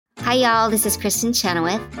Hi, y'all. This is Kristen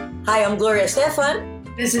Chenoweth. Hi, I'm Gloria Stefan.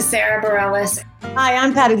 This is Sarah Bareilles. Hi,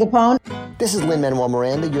 I'm Patti LuPone. This is Lin-Manuel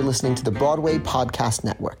Miranda. You're listening to the Broadway Podcast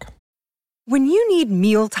Network. When you need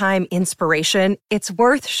mealtime inspiration, it's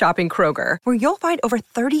worth shopping Kroger, where you'll find over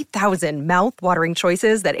 30,000 mouth-watering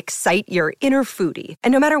choices that excite your inner foodie.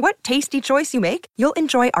 And no matter what tasty choice you make, you'll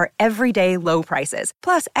enjoy our everyday low prices,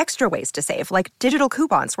 plus extra ways to save, like digital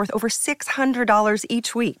coupons worth over $600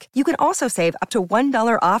 each week. You can also save up to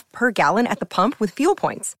 $1 off per gallon at the pump with fuel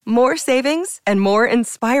points. More savings and more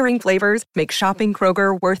inspiring flavors make shopping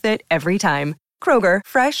Kroger worth it every time. Kroger,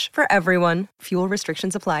 fresh for everyone. Fuel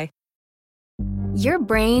restrictions apply. Your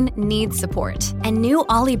brain needs support, and new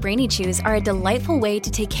Ollie Brainy Chews are a delightful way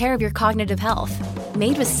to take care of your cognitive health.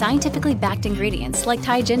 Made with scientifically backed ingredients like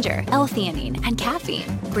Thai ginger, L-theanine, and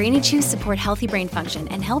caffeine, Brainy Chews support healthy brain function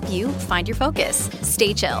and help you find your focus,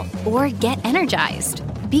 stay chill, or get energized.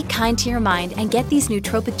 Be kind to your mind and get these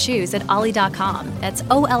nootropic chews at ollie.com. That's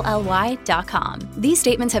OLLY.com. These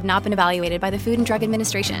statements have not been evaluated by the Food and Drug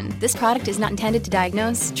Administration. This product is not intended to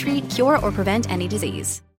diagnose, treat, cure, or prevent any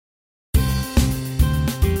disease.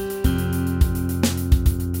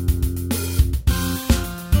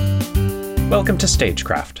 Welcome to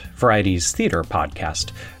Stagecraft, Variety's theater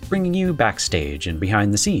podcast, bringing you backstage and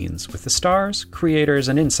behind the scenes with the stars, creators,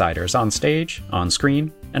 and insiders on stage, on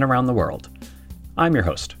screen, and around the world. I'm your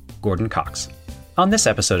host, Gordon Cox. On this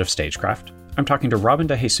episode of Stagecraft, I'm talking to Robin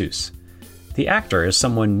DeJesus. The actor is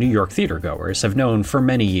someone New York theatergoers have known for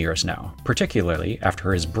many years now, particularly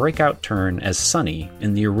after his breakout turn as Sonny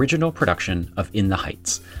in the original production of In the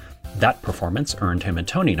Heights. That performance earned him a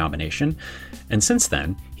Tony nomination, and since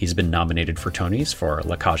then, he's been nominated for Tonys for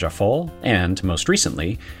La Cage aux Folles, and, most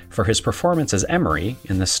recently, for his performance as Emery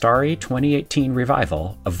in the starry 2018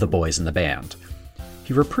 revival of The Boys in the Band.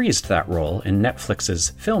 He reprised that role in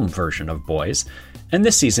Netflix's film version of Boys, and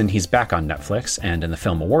this season he's back on Netflix and in the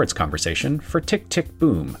Film Awards conversation for Tick, Tick,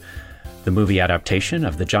 Boom, the movie adaptation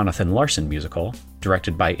of the Jonathan Larson musical,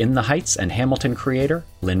 directed by In the Heights and Hamilton creator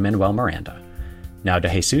Lin-Manuel Miranda. Now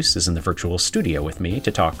DeJesus is in the virtual studio with me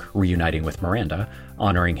to talk reuniting with Miranda,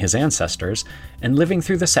 honoring his ancestors, and living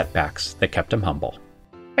through the setbacks that kept him humble.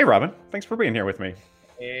 Hey Robin, thanks for being here with me.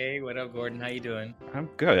 Hey, what up, Gordon? How you doing? I'm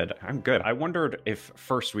good. I wondered if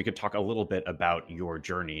first we could talk a little bit about your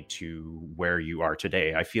journey to where you are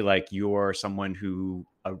today. I feel like you're someone who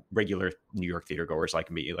regular New York theatergoers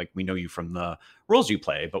like me, like we know you from the roles you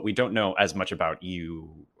play, but we don't know as much about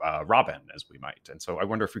you, Robin, as we might. And so I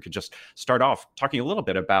wonder if we could just start off talking a little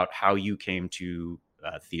bit about how you came to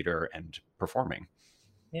theater and performing.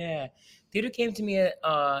 Yeah. Theater came to me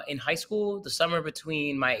in high school, the summer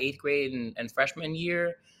between my 8th grade and freshman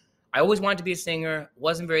year. I always wanted to be a singer,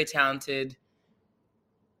 wasn't very talented.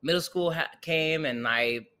 Middle school came and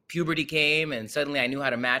puberty came, and suddenly I knew how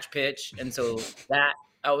to match pitch. And so that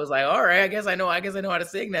I was like, all right, I guess I know how to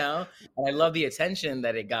sing now. And I love the attention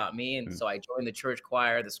that it got me. And so I joined the church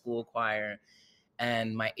choir, the school choir.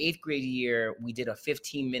 And my 8th grade year, we did a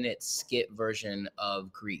 15-minute skit version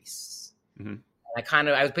of Grease. Mm-hmm. I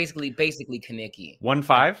was basically Kenickie.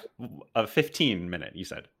 a 15-minute, you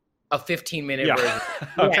said. A 15-minute version.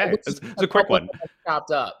 Okay, yeah, it's a quick one.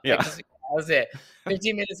 Chopped up. Yeah, that was it.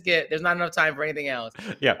 15-minute skit. There's not enough time for anything else.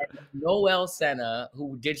 Yeah. And Noel Senna,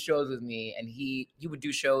 who did shows with me, and he would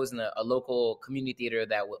do shows in a local community theater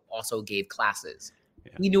that also gave classes.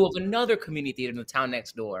 Yeah. He knew of another community theater in the town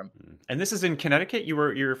next door. And this is in Connecticut.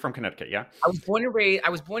 You're from Connecticut, yeah? I was born and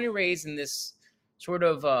raised in this sort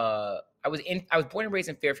of. I was born and raised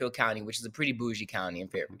in Fairfield County, which is a pretty bougie county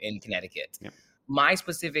in Connecticut. Yeah. My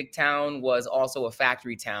specific town was also a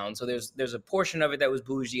factory town, so there's a portion of it that was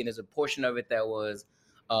bougie, and there's a portion of it that was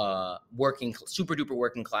super duper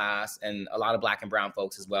working class, and a lot of Black and brown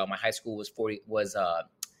folks as well. My high school was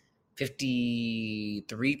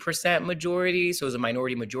 53% majority, so it was a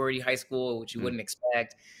minority majority high school, which you wouldn't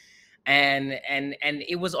expect. And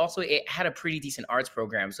it was also, it had a pretty decent arts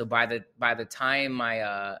program. So by the time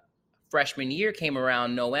my freshman year came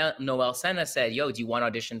around, Noel Senna said, "Yo, do you want to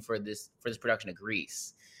audition for this production of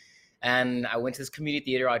Grease?" And I went to this community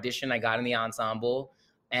theater audition. I got in the ensemble,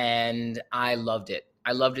 and I loved it.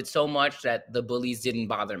 I loved it so much that the bullies didn't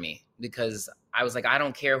bother me, because I was like, I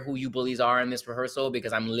don't care who you bullies are in this rehearsal,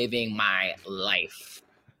 because I'm living my life.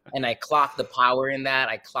 And I clocked the power in that.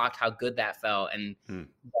 I clocked how good that felt, and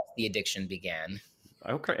the addiction began.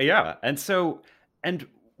 Okay, yeah. And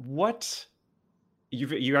what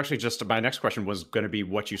you actually just, my next question was going to be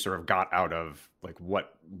what you sort of got out of, like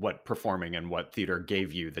what performing and what theater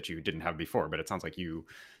gave you that you didn't have before. But it sounds like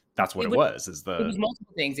that's what it was. It was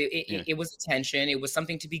multiple things. It was attention. It was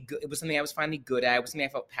something to be good. It was something I was finally good at. It was something I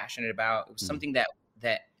felt passionate about. It was something that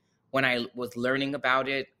when I was learning about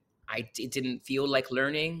it, it didn't feel like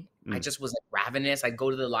learning. I just was like ravenous. I'd go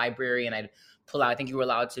to the library and I'd pull out, I think you were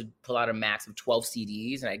allowed to pull out a max of 12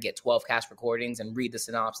 CDs, and I'd get 12 cast recordings and read the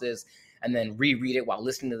synopsis and then reread it while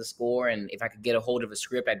listening to the score. And if I could get a hold of a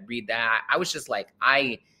script, I'd read that. I was just like,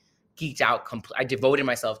 I geeked out. I devoted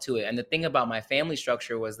myself to it. And the thing about my family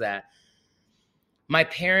structure was that my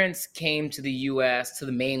parents came to the U.S., to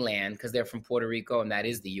the mainland, because they're from Puerto Rico, and that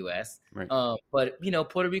is the U.S. Right. But, you know,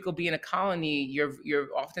 Puerto Rico being a colony, you're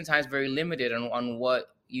oftentimes very limited on what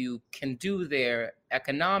you can do there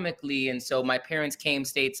economically. And so my parents came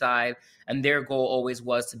stateside, and their goal always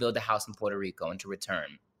was to build a house in Puerto Rico and to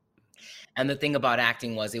return. And the thing about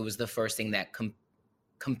acting was, it was the first thing that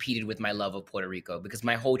competed with my love of Puerto Rico, because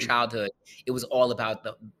my whole childhood, it was all about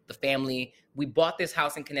the family. We bought this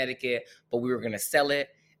house in Connecticut, but we were going to sell it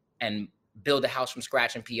and build a house from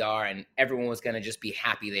scratch in PR, and everyone was going to just be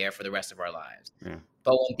happy there for the rest of our lives. Yeah.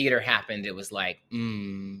 But when theater happened, it was like,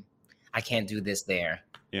 I can't do this there.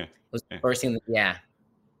 Yeah. It was the first thing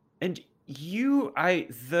And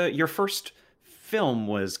your first film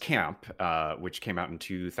was Camp, which came out in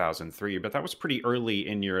 2003, but that was pretty early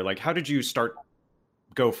in your, like, how did you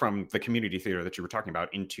go from the community theater that you were talking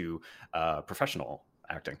about into professional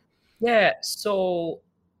acting? Yeah. So,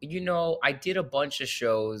 you know, I did a bunch of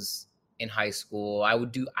shows in high school. I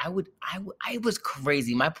was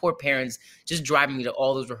crazy. My poor parents just driving me to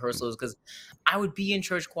all those rehearsals, because I would be in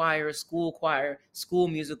church choir, school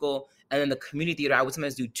musical, and then the community theater. I would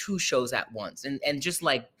sometimes do 2 shows at once, and just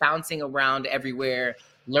like bouncing around everywhere,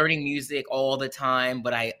 learning music all the time.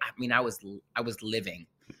 But I was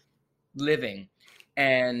living.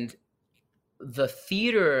 And the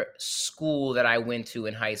theater school that I went to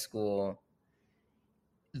in high school,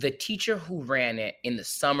 the teacher who ran it in the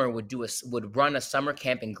summer would run a summer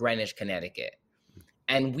camp in Greenwich, Connecticut.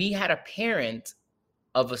 And we had a parent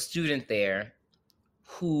of a student there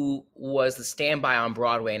who was the standby on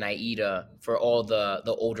Broadway in Aida for all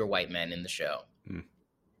the older white men in the show.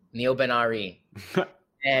 Neil Ben-Ari.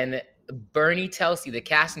 And Bernie Telsey, the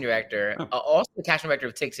casting director, also the casting director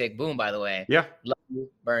of Tick, Tick, Boom, by the way. Yeah. Love you,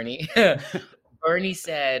 Bernie. Bernie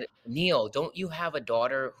said, Neil, don't you have a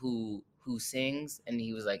daughter who sings? And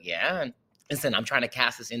he was like, yeah. And listen, I'm trying to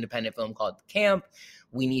cast this independent film called Camp.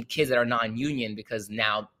 We need kids that are non-union, because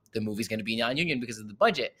now the movie's going to be non-union because of the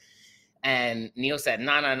budget. And Neil said,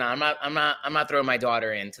 no, I'm not throwing my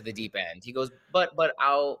daughter into the deep end. He goes, but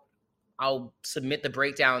I'll submit the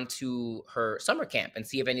breakdown to her summer camp and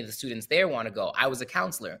see if any of the students there want to go. I was a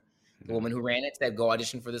counselor. The woman who ran it said, go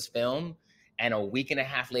audition for this film. And a week and a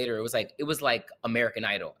half later, it was like American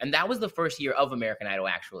Idol. And that was the first year of American Idol,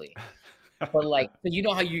 actually. But like, so you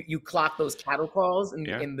know how you clock those cattle calls in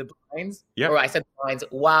the blinds? Yeah. Or I said blinds.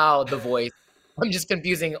 Wow, The Voice. I'm just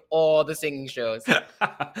confusing all the singing shows.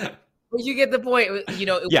 But you get the point. You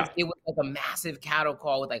know, it was like a massive cattle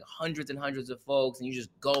call with like hundreds and hundreds of folks, and you just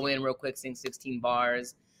go in real quick, sing 16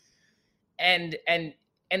 bars. And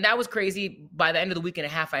that was crazy. By the end of the week and a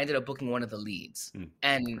half, I ended up booking one of the leads.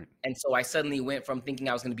 And so I suddenly went from thinking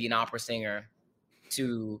I was going to be an opera singer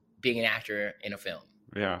to being an actor in a film.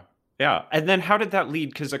 Yeah. Yeah. And then how did that lead?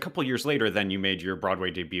 Because a couple years later, then you made your Broadway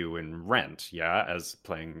debut in Rent, as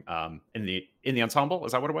playing in the ensemble.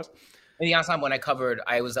 Is that what it was? In the ensemble, when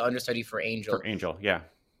I was the understudy for Angel. For Angel, yeah.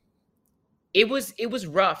 It was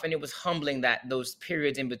rough, and it was humbling that those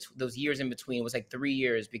periods in between, those years in between, it was like 3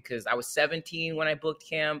 years, because I was 17 when I booked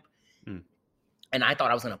Camp, and I thought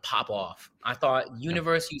I was gonna pop off. I thought,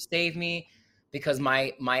 universe, you saved me, because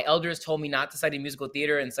my elders told me not to study musical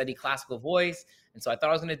theater and study classical voice. And so I thought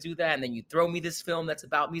I was going to do that. And then you throw me this film that's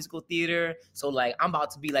about musical theater. So like, I'm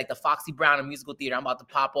about to be like the Foxy Brown of musical theater. I'm about to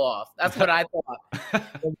pop off. That's what I thought.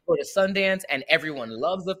 We go to Sundance, and everyone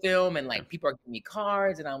loves the film. And like, people are giving me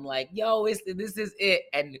cards. And I'm like, yo, this is it.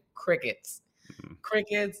 And crickets.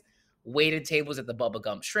 Crickets. Waited tables at the Bubba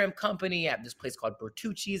Gump Shrimp Company at this place called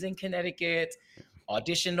Bertucci's in Connecticut.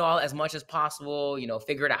 Auditioned all as much as possible,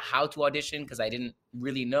 figured out how to audition because I didn't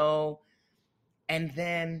really know. And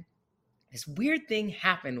then this weird thing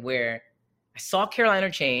happened where I saw Carolina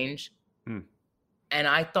Change, and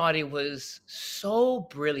I thought it was so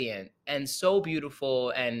brilliant and so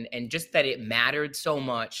beautiful, and just that it mattered so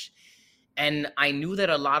much. And I knew that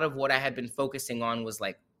a lot of what I had been focusing on was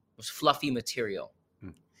fluffy material.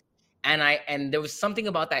 And there was something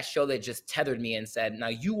about that show that just tethered me and said, now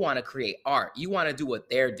you want to create art. You want to do what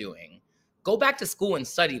they're doing. Go back to school and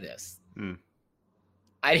study this.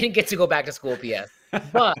 I didn't get to go back to school, P.S.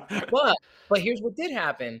 But here's what did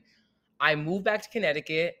happen. I moved back to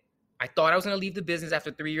Connecticut. I thought I was going to leave the business after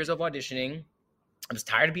 3 years of auditioning. I was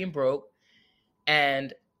tired of being broke.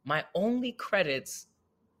 And my only credits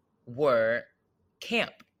were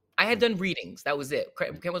camp. I had done readings. That was it.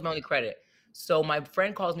 Camp was my only credit. So my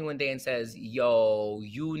friend calls me one day and says, yo,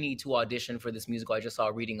 you need to audition for this musical I just saw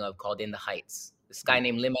a reading of called In the Heights. This guy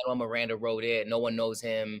named Lin-Manuel Miranda wrote it. No one knows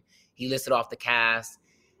him. He listed off the cast.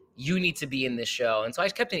 You need to be in this show. And so I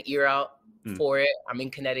just kept an ear out for it. I'm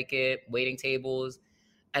in Connecticut, waiting tables.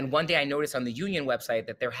 And one day I noticed on the Union website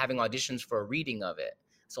that they're having auditions for a reading of it.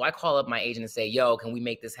 So I call up my agent and say, yo, can we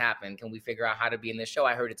make this happen? Can we figure out how to be in this show?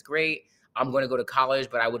 I heard it's great. I'm going to go to college,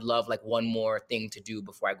 but I would love like one more thing to do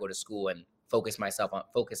before I go to school and focus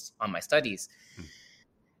on my studies.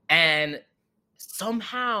 And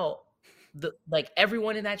somehow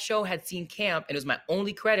everyone in that show had seen camp and it was my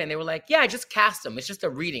only credit. And they were like, yeah, I just cast him. It's just a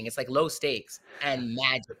reading. It's like low stakes. And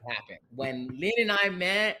magic happened. When Lynn and I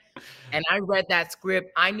met and I read that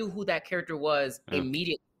script, I knew who that character was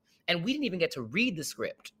immediately. And we didn't even get to read the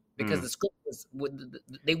script because the script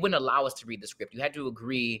they wouldn't allow us to read the script. You had to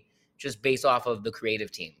agree just based off of the creative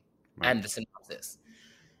team and the synopsis.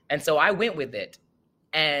 And so I went with it.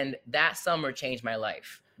 And that summer changed my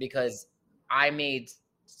life because I made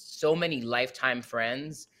so many lifetime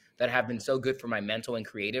friends that have been so good for my mental and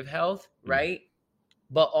creative health, right?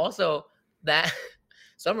 But also that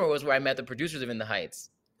summer was where I met the producers of In the Heights,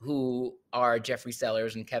 who are Jeffrey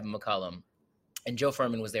Sellers and Kevin McCullum. And Joe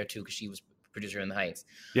Furman was there too because she was producer in The Heights.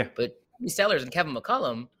 Yeah. But Jeffrey Sellers and Kevin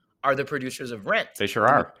McCullum are the producers of Rent. They sure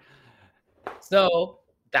are. So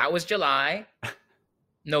that was July.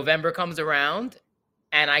 November comes around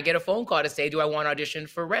and I get a phone call to say, do I want to audition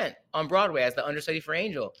for Rent on Broadway as the understudy for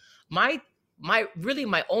Angel? My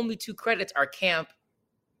only two credits are Camp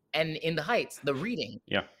and In the Heights, the reading.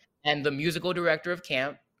 Yeah. And the musical director of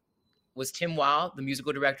Camp was Tim Wilde, the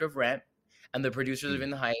musical director of Rent, and the producers of In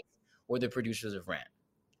the Heights were the producers of Rent.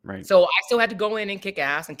 Right. So I still had to go in and kick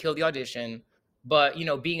ass and kill the audition, but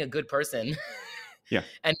being a good person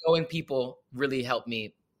and knowing people really helped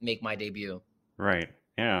me make my debut. Right.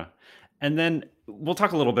 Yeah. And then we'll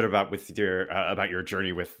talk a little bit about your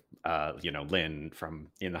journey with Lynn from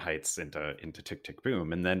In the Heights into Tick, Tick,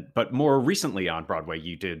 Boom, and then but more recently on Broadway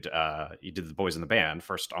you did The Boys in the Band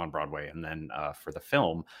first on Broadway and then for the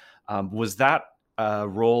film. Was that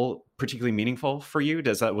role particularly meaningful for you?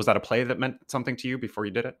 Was that a play that meant something to you before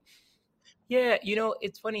you did it? Yeah,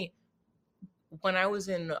 it's funny. When I was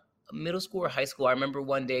in middle school or high school, I remember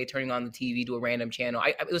one day turning on the TV to a random channel.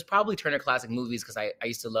 It was probably Turner Classic Movies because I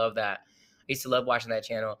used to love that. I used to love watching that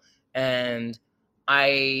channel. And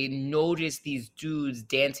I noticed these dudes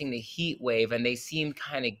dancing the Heat Wave and they seemed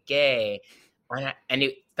kind of gay. And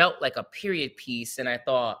it felt like a period piece. And I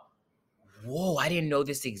thought, whoa, I didn't know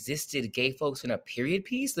this existed. Gay folks in a period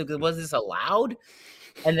piece? Like, was this allowed?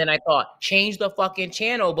 And then I thought, change the fucking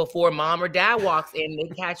channel before mom or dad walks in. They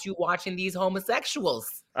catch you watching these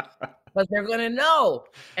homosexuals. Because they're going to know.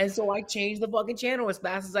 And so I changed the fucking channel as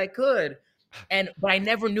fast as I could. But I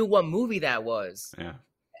never knew what movie that was. Yeah.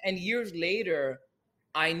 And years later,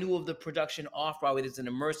 I knew of the production off-Broadway. There's an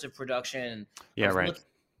immersive production. Yeah, right.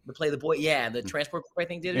 To play the boy. Yeah, the Transport Corps, I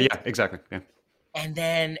think, did it. Yeah, exactly. Yeah.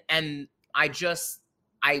 And I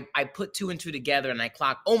put two and two together and I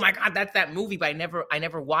clocked, oh my God, that's that movie. But I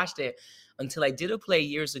never watched it until I did a play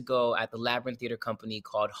years ago at the Labyrinth Theater Company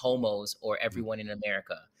called Homos, or Everyone in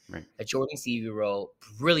America. Right. That Jordan Seavey wrote.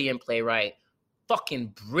 Brilliant playwright.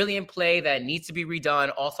 Fucking brilliant play that needs to be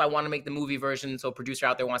redone. Also, I want to make the movie version. So a producer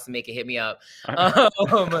out there wants to make it, hit me up.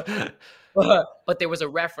 But there was a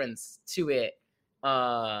reference to it.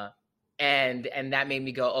 And that made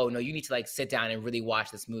me go, oh no, you need to sit down and really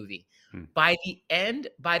watch this movie. By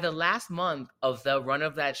the last month of the run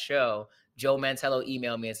of that show, Joe Mantello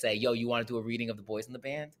emailed me and said, yo, you want to do a reading of The Boys in the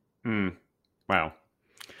Band? Wow.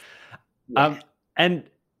 Yeah.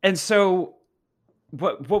 And so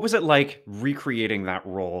what was it like recreating that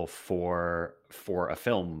role for a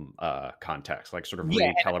film context, like sort of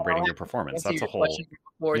recalibrating your performance? That's a whole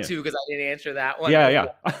before too, because I didn't answer that one. Yeah.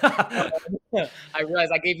 I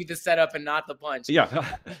realized I gave you the setup and not the punch.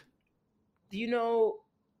 Yeah.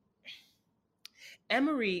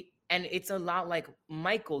 Emery, and it's a lot like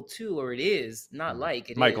Michael too, or it is not like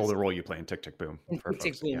it. Michael, is. the role you play in Tick, Tick, Boom. Tick,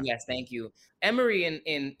 Tick, Boom. Yes, thank you. Emery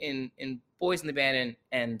in Boys in the Band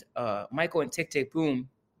and Michael in Tick, Tick, Boom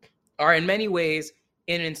are in many ways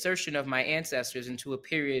an insertion of my ancestors into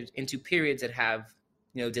periods that have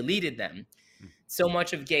deleted them. So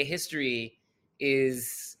much of gay history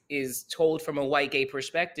is told from a white gay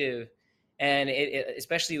perspective, and it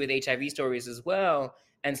especially with HIV stories as well.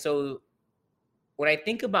 And so when I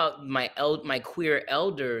think about my queer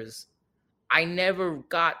elders, I never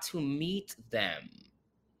got to meet them,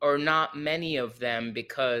 or not many of them,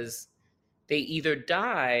 because they either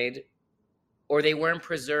died or they weren't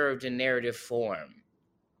preserved in narrative form.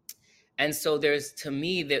 And so there's, to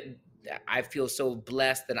me, that I feel so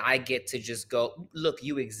blessed that I get to just go, look,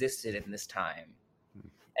 you existed in this time.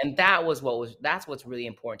 And that's what's really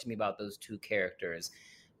important to me about those two characters.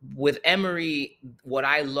 With Emery, what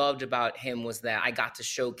I loved about him was that I got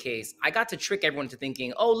to trick everyone into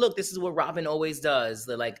thinking, oh, look, this is what Robin always does.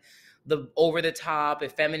 The over-the-top,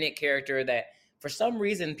 effeminate character that for some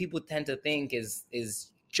reason people tend to think is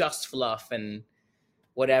just fluff and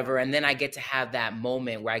whatever. And then I get to have that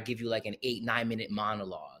moment where I give you like an 8-9 minute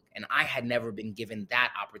monologue. And I had never been given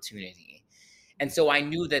that opportunity. And so I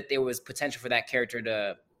knew that there was potential for that character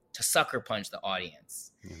to sucker punch the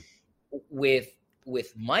audience.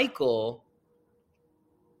 With Michael,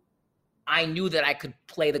 I knew that I could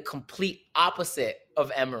play the complete opposite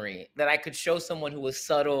of Emery, that I could show someone who was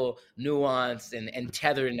subtle, nuanced, and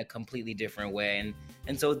tethered in a completely different way.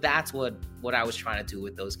 And so that's what I was trying to do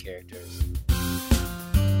with those characters.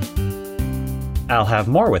 I'll have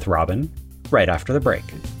more with Robin right after the break.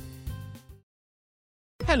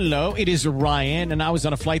 Hello, it is Ryan, and I was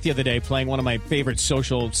on a flight the other day playing one of my favorite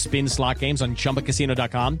social spin slot games on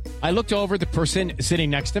ChumbaCasino.com. I looked over at the person sitting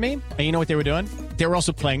next to me, and you know what they were doing? They were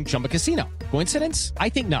also playing Chumba Casino. Coincidence? I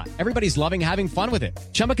think not. Everybody's loving having fun with it.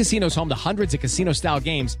 Chumba Casino is home to hundreds of casino-style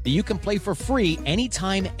games that you can play for free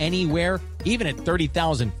anytime, anywhere, even at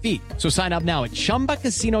 30,000 feet. So sign up now at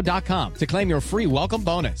ChumbaCasino.com to claim your free welcome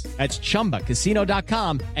bonus. That's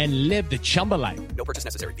ChumbaCasino.com and live the Chumba life. No purchase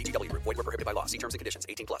necessary. VGW. Void where prohibited by law. See terms and conditions.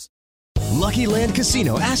 18+. Lucky Land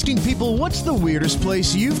Casino, asking people, what's the weirdest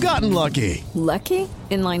place you've gotten lucky? Lucky?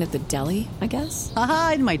 In line at the deli, I guess?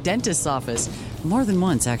 Aha, in my dentist's office. More than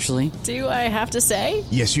once, actually. Do I have to say?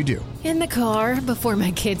 Yes, you do. In the car before my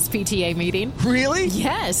kids' PTA meeting. Really?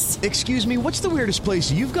 Yes. Excuse me, what's the weirdest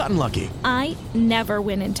place you've gotten lucky? I never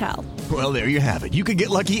win and tell. Well, there you have it. You can get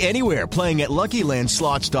lucky anywhere, playing at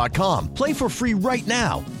LuckyLandSlots.com. Play for free right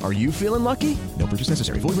now. Are you feeling lucky? No purchase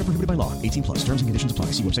necessary. Void where prohibited by law. 18+. Terms and conditions apply.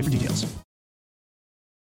 See website for details.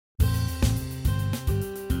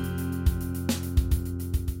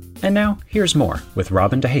 And now, here's more with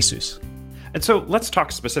Robin DeJesus. And so let's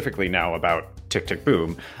talk specifically now about Tick, Tick,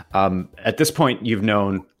 Boom. At this point, you've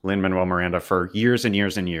known Lin-Manuel Miranda for years and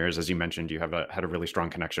years and years. As you mentioned, you have had a really strong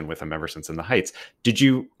connection with him ever since In the Heights. Did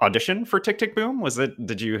you audition for Tick, Tick, Boom?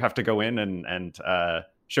 Did you have to go in and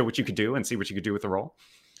show what you could do and see what you could do with the role?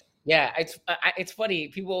 Yeah, it's funny.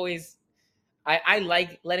 People always, I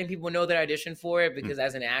like letting people know that I auditioned for it because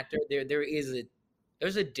as an actor,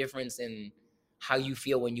 there's a difference in how you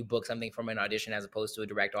feel when you book something from an audition as opposed to a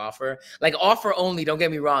direct offer. Like offer only, don't get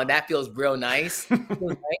me wrong, that feels real nice.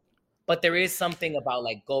 But there is something about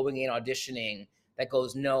like going in auditioning that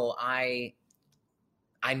goes, no, I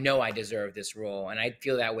know I deserve this role. And I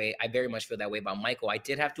feel that way. I very much feel that way about Michael. I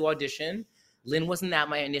did have to audition. Lynn wasn't at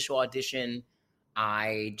my initial audition.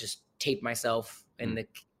 I just taped myself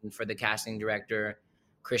for the casting director,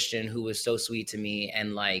 Christian, who was so sweet to me.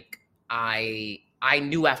 And like, I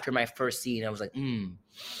knew after my first scene, I was like,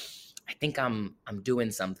 I think I'm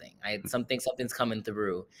doing something. Something's coming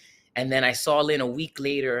through. And then I saw Lynn a week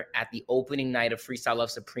later at the opening night of Freestyle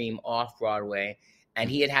Love Supreme off Broadway,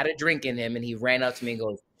 and he had a drink in him, and he ran up to me and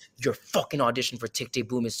goes, "Your fucking audition for Tick, Tick,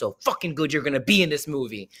 Boom is so fucking good. You're gonna be in this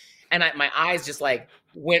movie." And my eyes just like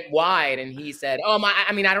went wide, and he said, I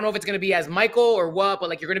don't know if it's gonna be as Michael or what, but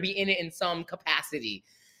like you're gonna be in it in some capacity.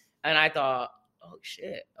 And I thought, oh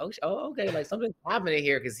shit. Okay. Like something's happening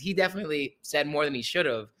here because he definitely said more than he should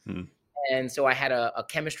have. And so I had a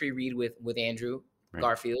chemistry read with Andrew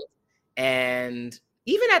Garfield. And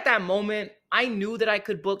even at that moment, I knew that I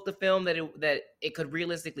could book the film, that it could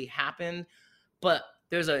realistically happen. But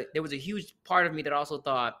there was a huge part of me that also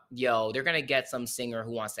thought, yo, they're gonna get some singer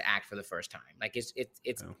who wants to act for the first time. Like it's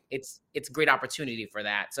a great opportunity for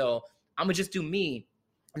that. So I'm gonna just do me.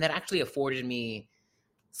 And that actually afforded me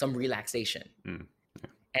some relaxation.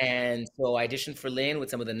 And so I auditioned for Lynn with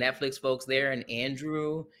some of the Netflix folks there and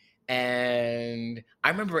Andrew. And I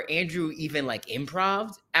remember Andrew even like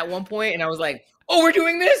improv'd at one point, and I was like, oh, we're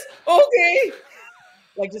doing this? Okay.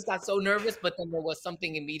 Like just got so nervous, but then there was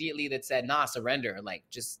something immediately that said, nah, surrender. Like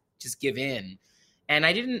just give in. And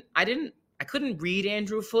I couldn't read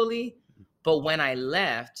Andrew fully, but when I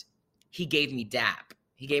left, he gave me dap.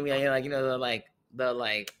 He gave me the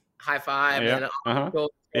high five and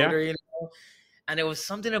shoulder, you know? And there was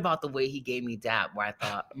something about the way he gave me dap where I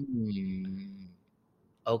thought,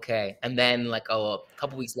 okay. And then like a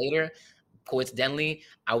couple weeks later, coincidentally,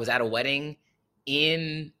 I was at a wedding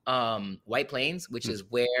in White Plains, which is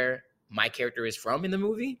where my character is from in the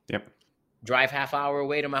movie. Yep. Drive half hour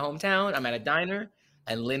away to my hometown. I'm at a diner,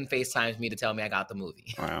 and Lynn FaceTimes me to tell me I got the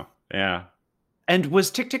movie. Wow. Yeah. And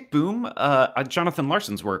was Tick, Tick, Boom, Jonathan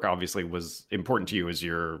Larson's work obviously was important to you as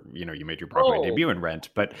you made your Broadway debut in Rent,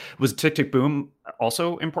 but was Tick, Tick, Boom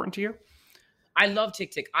also important to you? I love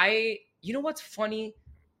Tick, Tick. You know what's funny?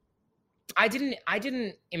 I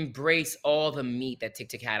didn't embrace all the meat that Tick,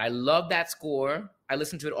 Tick had. I love that score. I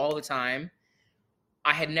listened to it all the time.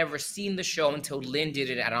 I had never seen the show until Lynn did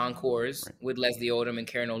it at Encores with Leslie Odom and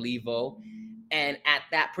Karen Olivo. And at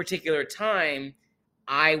that particular time,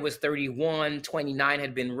 I was 31, 29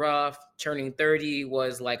 had been rough, turning 30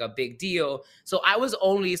 was like a big deal. So I was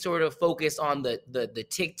only sort of focused on the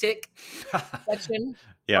Tick Tick section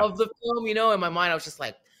of the film, in my mind. I was just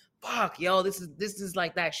like, fuck, yo, this is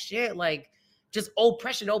like that shit, like just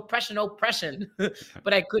oppression.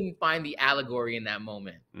 But I couldn't find the allegory in that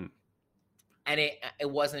moment. And it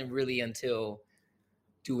wasn't really until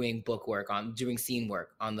doing scene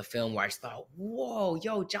work on the film where I just thought, whoa,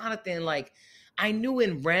 yo, Jonathan, like I knew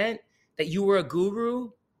in Rent that you were a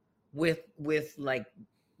guru with like,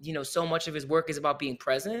 so much of his work is about being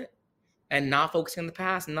present and not focusing on the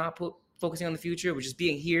past and not focusing on the future, but just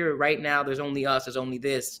being here right now. There's only us, there's only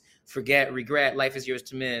this, forget, regret, life is yours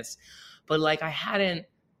to miss. But like I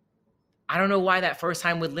don't know why that first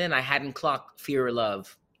time with Lynn, I hadn't clocked Fear or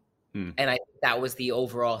Love. And that was the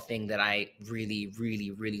overall thing that I really,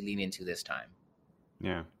 really, really leaned into this time.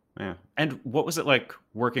 Yeah. And what was it like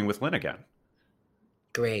working with Lynn again?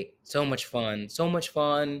 Great. So much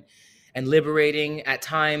fun and liberating, at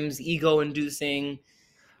times ego-inducing,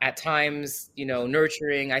 at times,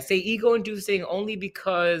 nurturing. I say ego-inducing only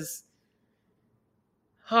because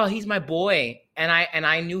he's my boy. And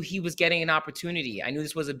I knew he was getting an opportunity. I knew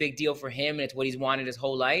this was a big deal for him, and it's what he's wanted his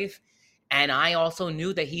whole life. And I also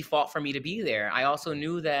knew that he fought for me to be there. I also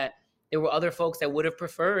knew that there were other folks that would have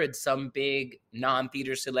preferred some big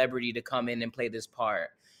non-theater celebrity to come in and play this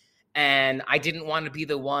part. And I didn't want to be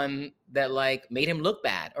the one that like made him look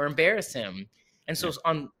bad or embarrass him. And so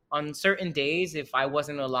on certain days, if I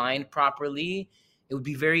wasn't aligned properly, it would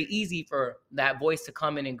be very easy for that voice to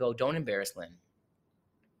come in and go, don't embarrass Lynn.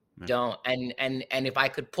 Don't. And if I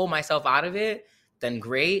could pull myself out of it, then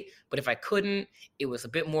great. But if I couldn't, it was a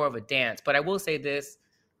bit more of a dance. But I will say this,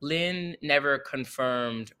 Lynn never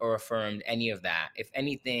confirmed or affirmed any of that. If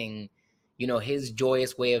anything, his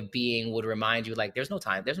joyous way of being would remind you, like, there's no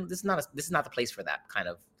time. This is not the place for that kind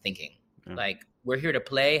of thinking. Yeah. Like, we're here to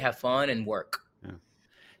play, have fun, and work. Yeah.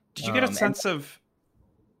 Did you get a sense of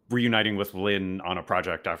reuniting with Lynn on a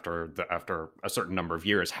project after a certain number of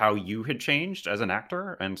years, how you had changed as an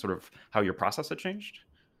actor and sort of how your process had changed?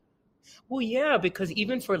 Well, yeah, because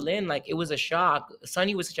even for Lynn, like, it was a shock.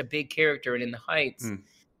 Sonny was such a big character and In the Heights,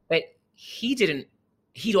 but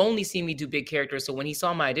he'd only seen me do big characters. So when he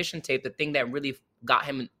saw my audition tape, the thing that really got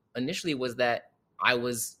him initially was that I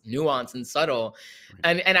was nuanced and subtle.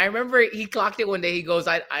 Right. And I remember he clocked it one day. He goes,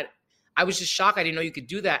 I was just shocked. I didn't know you could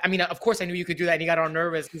do that. I mean, of course I knew you could do that. And he got all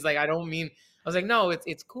nervous. He's like, I was like, no,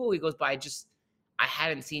 it's cool. He goes, but I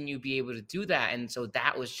hadn't seen you be able to do that. And so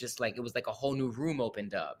that was just like, it was like a whole new room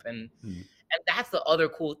opened up. And that's the other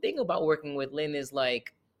cool thing about working with Lynn is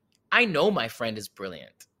like, I know my friend is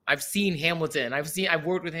brilliant. I've seen Hamilton. I've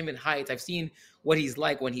worked with him in Heights. I've seen what he's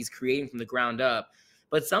like when he's creating from the ground up.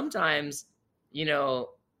 But sometimes, the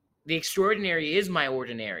extraordinary is my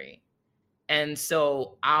ordinary. And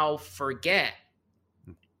so I'll forget.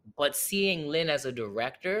 But seeing Lynn as a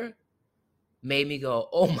director made me go,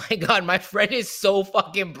 oh my God, my friend is so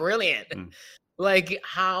fucking brilliant. Like,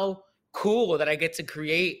 how cool that I get to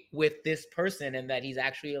create with this person and that he's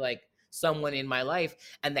actually like someone in my life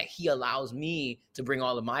and that he allows me to bring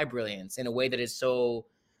all of my brilliance in a way that is so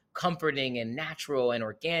comforting and natural and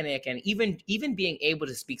organic, and even being able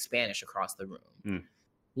to speak Spanish across the room.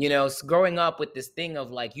 So growing up with this thing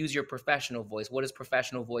of like, use your professional voice. What does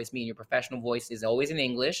professional voice mean? Your professional voice is always in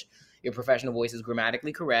English. Your professional voice is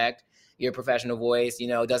grammatically correct. Your professional voice,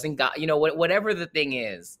 doesn't got, whatever the thing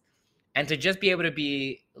is. And to just be able to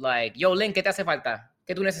be like, yo, Lynn, ¿qué te hace falta?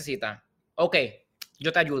 ¿Qué tú necesitas? Okay,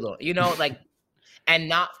 yo te ayudo. Like, and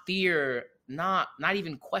not fear, not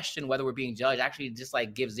even question whether we're being judged. Actually, just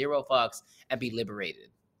like give zero fucks and be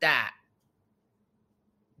liberated. That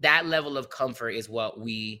level of comfort is what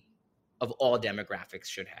we, of all demographics,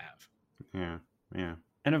 should have. Yeah.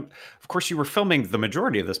 And of course, you were filming the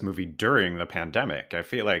majority of this movie during the pandemic. I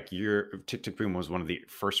feel like Tick, Tick, Boom was one of the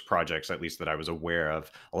first projects, at least that I was aware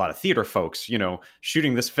of, a lot of theater folks,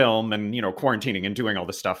 shooting this film and, quarantining and doing all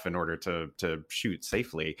this stuff in order to shoot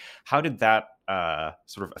safely. How did that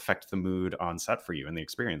sort of affect the mood on set for you and the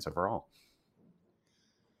experience overall?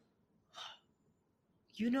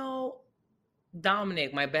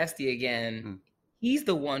 Dominic, my bestie again, he's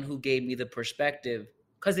the one who gave me the perspective,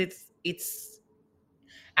 because it's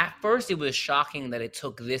At first, it was shocking that it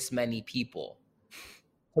took this many people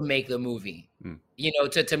to make the movie,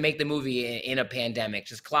 to make the movie in a pandemic,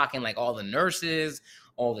 just clocking like all the nurses,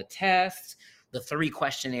 all the tests, the 3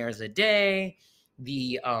 questionnaires a day,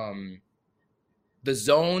 the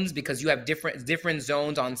zones, because you have different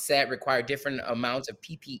zones on set require different amounts of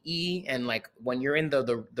PPE. And like when you're in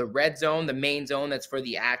the red zone, the main zone that's for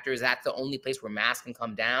the actors, that's the only place where masks can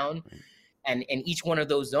come down. And in each one of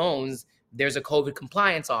those zones, there's a COVID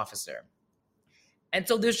compliance officer. And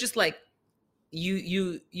so there's just like,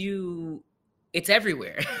 it's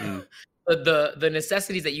everywhere. The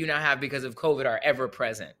necessities that you now have because of COVID are ever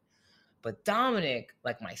present. But Dominic,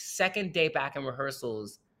 like my second day back in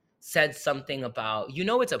rehearsals, said something about,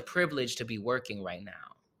 it's a privilege to be working right now.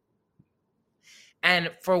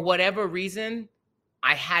 And for whatever reason,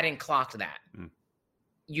 I hadn't clocked that.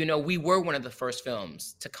 We were one of the first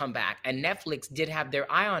films to come back, and Netflix did have their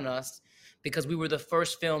eye on us because we were the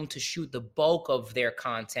first film to shoot the bulk of their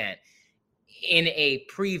content in a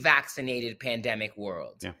pre-vaccinated pandemic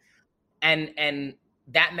world. Yeah. And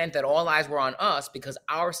that meant that all eyes were on us because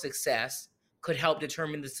our success could help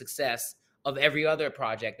determine the success of every other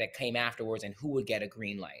project that came afterwards and who would get a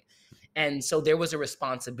green light. And so there was a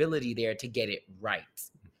responsibility there to get it right.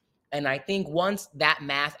 And I think once that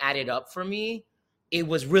math added up for me, it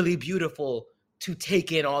was really beautiful to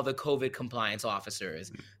take in all the COVID compliance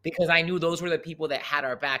officers because I knew those were the people that had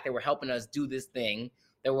our back, that were helping us do this thing,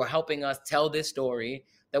 that were helping us tell this story,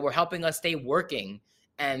 that were helping us stay working,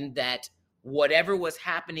 and that whatever was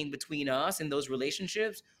happening between us and those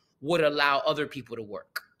relationships would allow other people to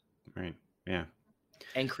work. Right. Yeah.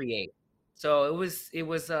 And create. So it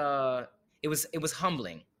was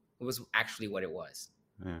humbling. It was actually what it was.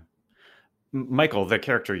 Yeah. Michael, the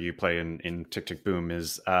character you play in Tick, Tick, Boom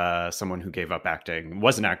is someone who gave up acting,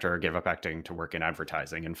 was an actor, gave up acting to work in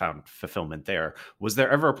advertising and found fulfillment there. Was there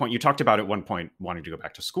ever a point, you talked about at one point wanting to go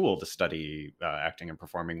back to school to study acting and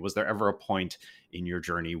performing. Was there ever a point in your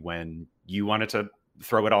journey when you wanted to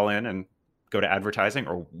throw it all in and go to advertising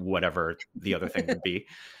or whatever the other thing would be?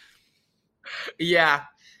 Yeah.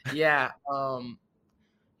 When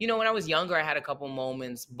I was younger, I had a couple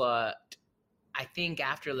moments, but I think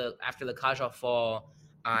after the Kajal Fall,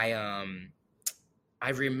 I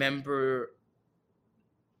remember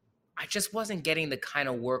I just wasn't getting the kind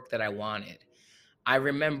of work that I wanted. I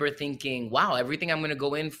remember thinking, wow, everything I'm going to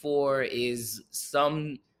go in for is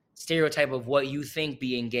some stereotype of what you think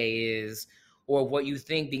being gay is, or what you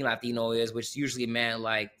think being Latino is, which usually meant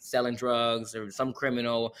like selling drugs or some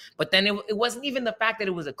criminal. But then it wasn't even the fact that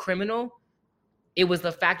it was a criminal. It was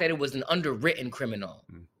the fact that it was an underwritten criminal.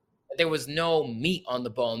 There was no meat on the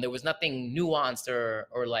bone. There was nothing nuanced or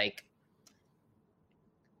like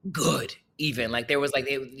good even. Like there was like,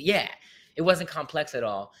 it wasn't complex at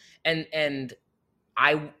all. And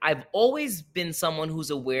I've always been someone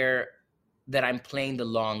who's aware that I'm playing the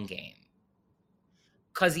long game.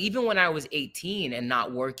 Because even when I was 18 and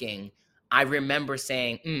not working, I remember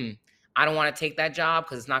saying, I don't want to take that job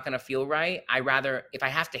because it's not going to feel right. If I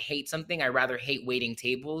have to hate something, I'd rather hate waiting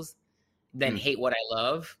tables than hate what I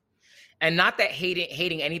love. And not that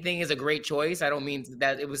hating anything is a great choice. I don't mean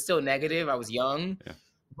that it was still negative. I was young,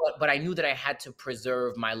 but I knew that I had to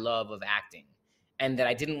preserve my love of acting and that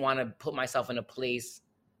I didn't want to put myself in a place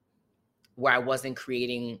where I wasn't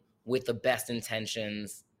creating with the best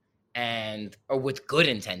intentions or with good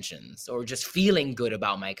intentions or just feeling good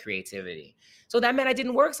about my creativity. So that meant I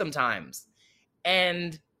didn't work sometimes.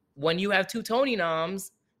 And when you have 2 Tony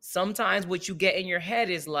noms, sometimes what you get in your head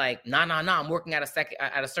is like, nah, I'm working at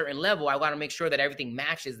a certain level. I want to make sure that everything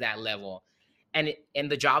matches that level. And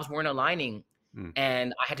the jobs weren't aligning.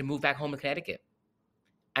 And I had to move back home to Connecticut.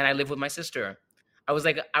 And I lived with my sister. I was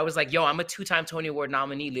like, yo, I'm a 2-time Tony Award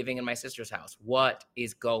nominee living in my sister's house. What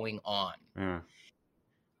is going on?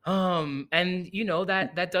 And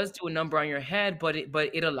that does do a number on your head, but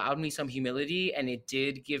it allowed me some humility, and it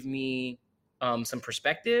did give me some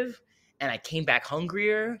perspective. And I came back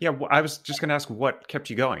hungrier. Yeah, well, I was just going to ask what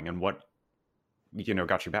kept you going and what,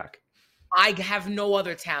 got you back. I have no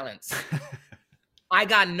other talents. I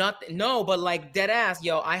got nothing. No, but like dead ass,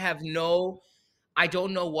 yo, I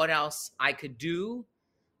don't know what else I could do.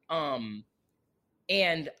 And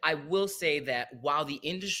I will say that while the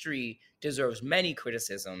industry deserves many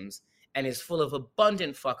criticisms and is full of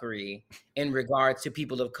abundant fuckery in regards to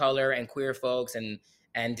people of color and queer folks and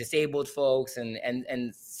disabled folks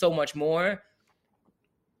and so much more,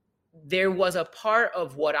 there was a part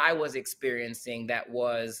of what I was experiencing that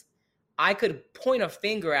was, I could point a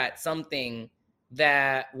finger at something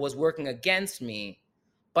that was working against me,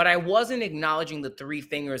 but I wasn't acknowledging the 3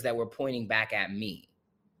 fingers that were pointing back at me.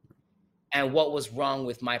 and what was wrong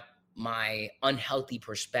with my unhealthy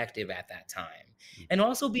perspective at that time. And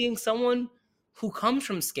also being someone who comes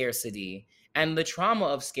from scarcity and the trauma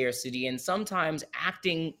of scarcity, and sometimes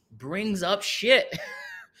acting brings up shit,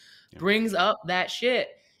 brings up that shit.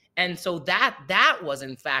 And so that was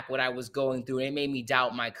in fact what I was going through. It made me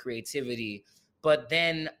doubt my creativity. But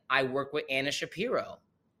then I worked with Anna Shapiro.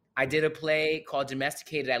 I did a play called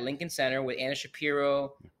Domesticated at Lincoln Center with Anna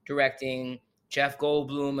Shapiro directing, Jeff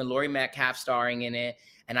Goldblum and Laurie Metcalf starring in it.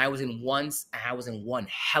 And I was in one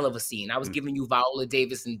hell of a scene. I was giving you Viola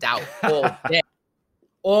Davis and Doubt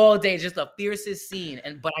all day, just the fiercest scene.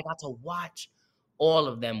 But I got to watch all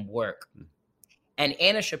of them work. And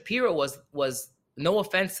Anna Shapiro was no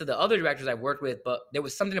offense to the other directors I worked with, but there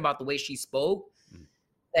was something about the way she spoke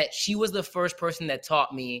that she was the first person that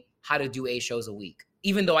taught me how to do 8 shows a week,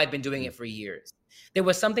 even though I'd been doing it for years. There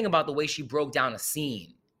was something about the way she broke down a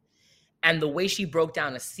scene. And the way she broke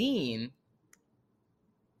down a scene,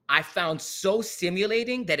 I found so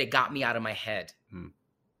stimulating that it got me out of my head.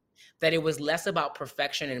 That it was less about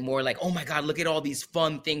perfection and more like, oh my God, look at all these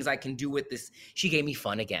fun things I can do with this. She gave me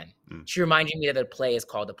fun again. She reminded me that a play is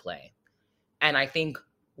called a play. And I think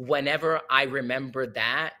whenever I remember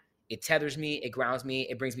that, it tethers me, it grounds me,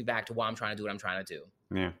 it brings me back to why I'm trying to do what I'm trying to do.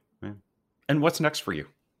 Yeah. And what's next for you?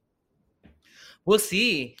 We'll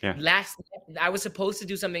see. Yeah. I was supposed to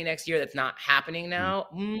do something next year that's not happening now.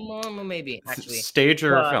 Maybe, actually. Stage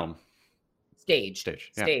or film? Stage.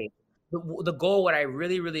 Yeah. Stage. The goal, what I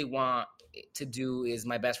really, really want to do is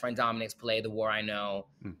my best friend Dominic's play, The War I Know.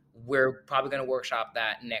 We're probably going to workshop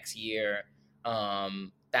that next year.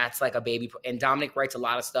 That's like a baby. And Dominic writes a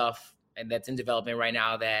lot of stuff and that's in development right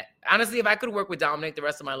now that, honestly, if I could work with Dominic the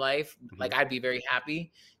rest of my life, like I'd be very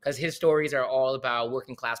happy because his stories are all about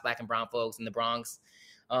working class Black and brown folks in the Bronx.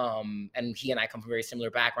 And he and I come from very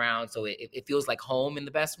similar backgrounds. So it feels like home in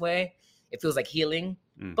the best way. It feels like healing.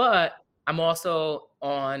 But I'm also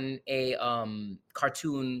on a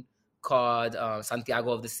cartoon called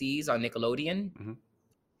Santiago of the Seas on Nickelodeon.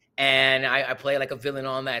 And I play like a villain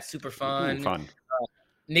on that. Super fun.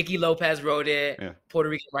 Nikki Lopez wrote it, Puerto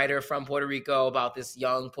Rican writer from Puerto Rico, about this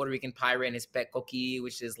young Puerto Rican pirate and his pet Coqui,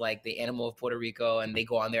 which is like the animal of Puerto Rico, and they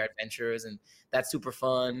go on their adventures, and that's super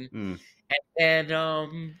fun. And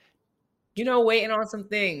waiting on some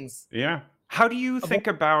things. Yeah. How do you think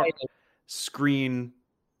about screen,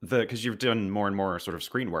 because you've done more and more sort of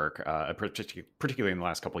screen work, particularly in the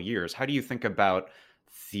last couple of years. How do you think about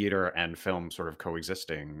theater and film sort of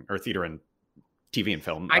coexisting, or theater and TV and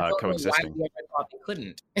film coexisting? I don't know why we ever thought they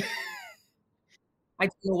couldn't. I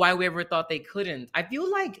don't know why we ever thought they couldn't. I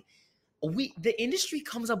feel like the industry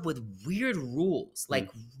comes up with weird rules, like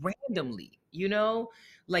randomly,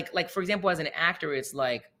 like for example, as an actor, it's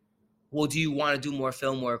like, well, do you want to do more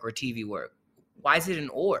film work or TV work? Why is it an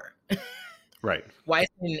or? Right. Why is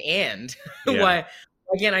it an and? Why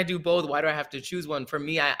can't I do both? Why do I have to choose one? For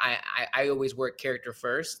me, I always work character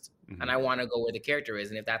first. And I want to go where the character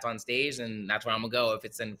is. And if that's on stage, then that's where I'm going to go. If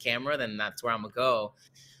it's in camera, then that's where I'm going to go.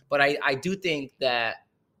 But I do think that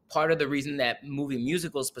part of the reason that movie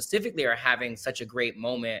musicals specifically are having such a great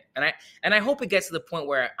moment, and I hope it gets to the point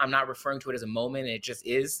where I'm not referring to it as a moment, and it just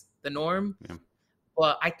is the norm.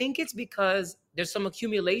 But I think it's because there's some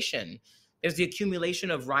accumulation. There's the accumulation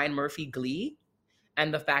of Ryan Murphy Glee,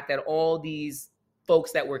 and the fact that all these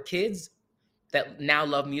folks that were kids that now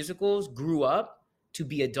love musicals grew up to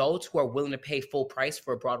be adults who are willing to pay full price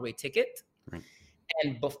for a Broadway ticket.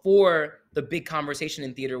 And before, the big conversation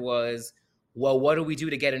in theater was, well, what do we do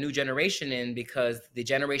to get a new generation in? Because the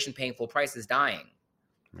generation paying full price is dying.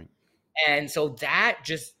 And so that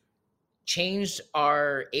just changed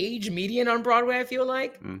our age median on Broadway, I feel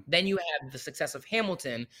like. Then you have the success of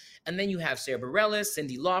Hamilton, and then you have Sarah Bareilles,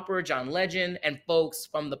 Cyndi Lauper, John Legend, and folks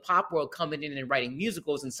from the pop world coming in and writing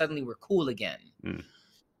musicals, and suddenly we're cool again.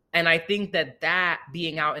 And I think that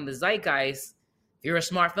being out in the zeitgeist, if you're a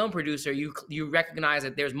smart film producer, you recognize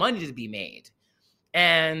that there's money to be made.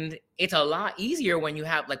 And it's a lot easier when you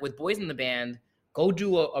have, like with Boys in the Band, go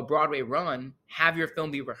do a Broadway run, have your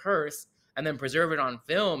film be rehearsed, and then preserve it on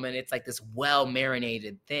film. And it's like this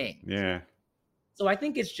well-marinated thing. Yeah. So I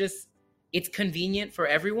think it's convenient for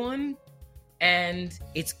everyone, and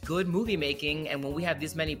it's good movie making. And when we have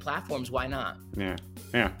this many platforms, why not?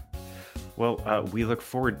 Yeah. Well, we look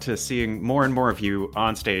forward to seeing more and more of you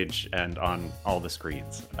on stage and on all the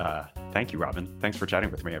screens. Thank you, Robin. Thanks for chatting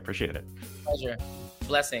with me. I appreciate it. Pleasure.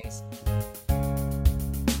 Blessings.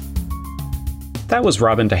 That was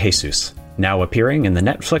Robin DeJesus, now appearing in the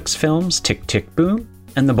Netflix films Tick, Tick, Boom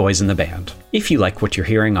and the boys in the band. If you like what you're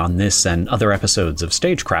hearing on this and other episodes of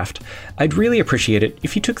Stagecraft, I'd really appreciate it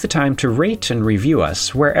if you took the time to rate and review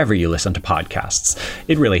us wherever you listen to podcasts.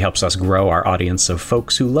 It really helps us grow our audience of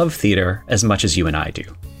folks who love theater as much as you and I do.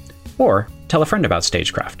 Or tell a friend about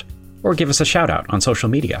Stagecraft, or give us a shout out on social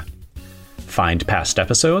media. Find past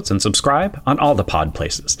episodes and subscribe on all the pod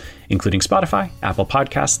places, including Spotify, Apple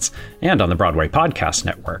Podcasts, and on the Broadway Podcast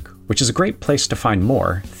Network, which is a great place to find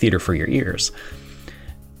more theater for your ears.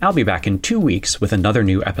 I'll be back in 2 weeks with another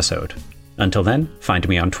new episode. Until then, find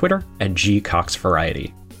me on Twitter at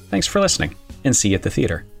gcoxvariety. Thanks for listening, and see you at the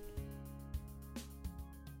theater.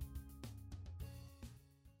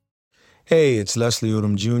 Hey, it's Leslie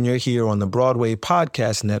Odom Jr. here on the Broadway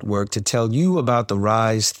Podcast Network to tell you about the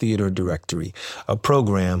Rise Theater Directory, a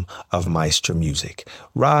program of Maestra Music.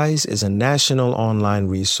 Rise is a national online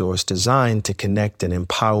resource designed to connect and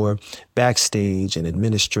empower backstage and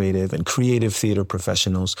administrative and creative theater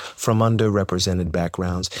professionals from underrepresented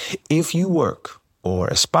backgrounds. If you work or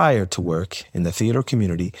aspire to work in the theater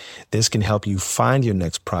community, this can help you find your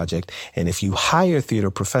next project. And if you hire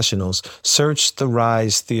theater professionals, search the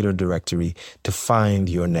Rise Theater Directory to find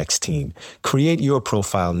your next team. Create your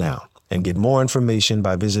profile now and get more information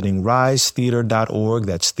by visiting risetheater.org.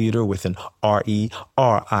 That's theater with an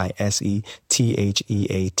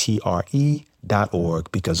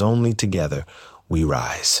RERISETHEATRE.org, because only together we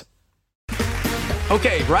rise.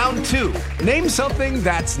 Okay, round two. Name something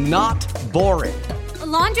that's not boring. A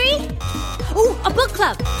laundry? Ooh, a book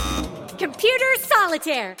club. Computer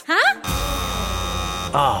solitaire, huh?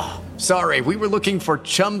 Ah, oh, sorry, we were looking for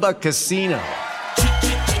Chumba Casino.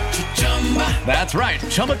 That's right,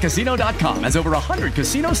 ChumbaCasino.com has over 100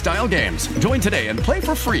 casino-style games. Join today and play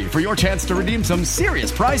for free for your chance to redeem some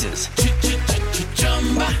serious prizes.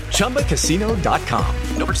 ChumbaCasino.com.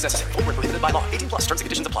 No purchase necessary. Void where prohibited by law. 18+ terms and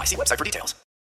conditions apply. See website for details.